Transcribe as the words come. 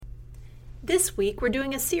This week, we're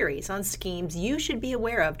doing a series on schemes you should be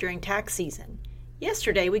aware of during tax season.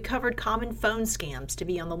 Yesterday, we covered common phone scams to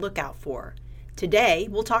be on the lookout for. Today,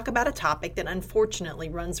 we'll talk about a topic that unfortunately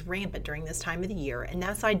runs rampant during this time of the year, and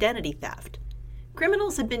that's identity theft.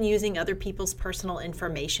 Criminals have been using other people's personal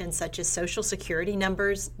information, such as social security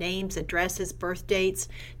numbers, names, addresses, birth dates,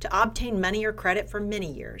 to obtain money or credit for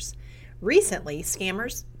many years. Recently,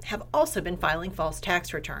 scammers have also been filing false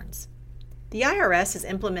tax returns. The IRS has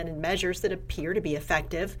implemented measures that appear to be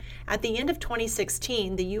effective. At the end of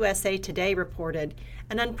 2016, the USA Today reported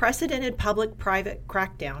an unprecedented public-private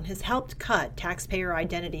crackdown has helped cut taxpayer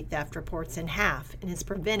identity theft reports in half and has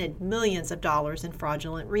prevented millions of dollars in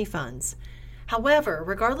fraudulent refunds. However,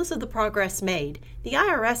 regardless of the progress made, the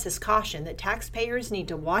IRS has cautioned that taxpayers need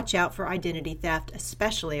to watch out for identity theft,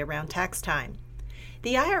 especially around tax time.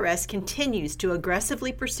 The IRS continues to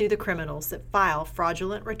aggressively pursue the criminals that file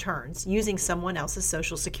fraudulent returns using someone else's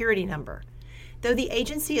social security number. Though the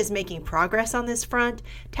agency is making progress on this front,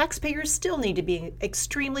 taxpayers still need to be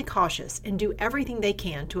extremely cautious and do everything they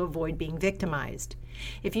can to avoid being victimized.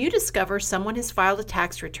 If you discover someone has filed a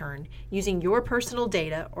tax return using your personal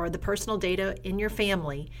data or the personal data in your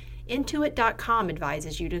family, Intuit.com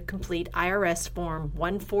advises you to complete IRS Form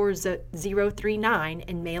 14039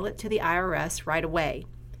 and mail it to the IRS right away.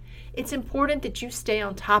 It's important that you stay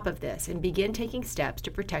on top of this and begin taking steps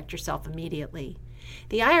to protect yourself immediately.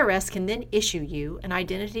 The IRS can then issue you an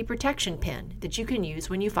identity protection PIN that you can use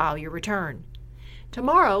when you file your return.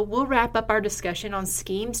 Tomorrow, we'll wrap up our discussion on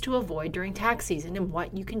schemes to avoid during tax season and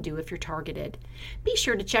what you can do if you're targeted. Be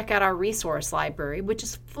sure to check out our resource library, which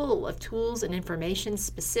is full of tools and information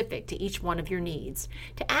specific to each one of your needs.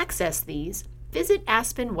 To access these, visit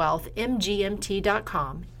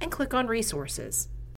AspenWealthMGMT.com and click on Resources.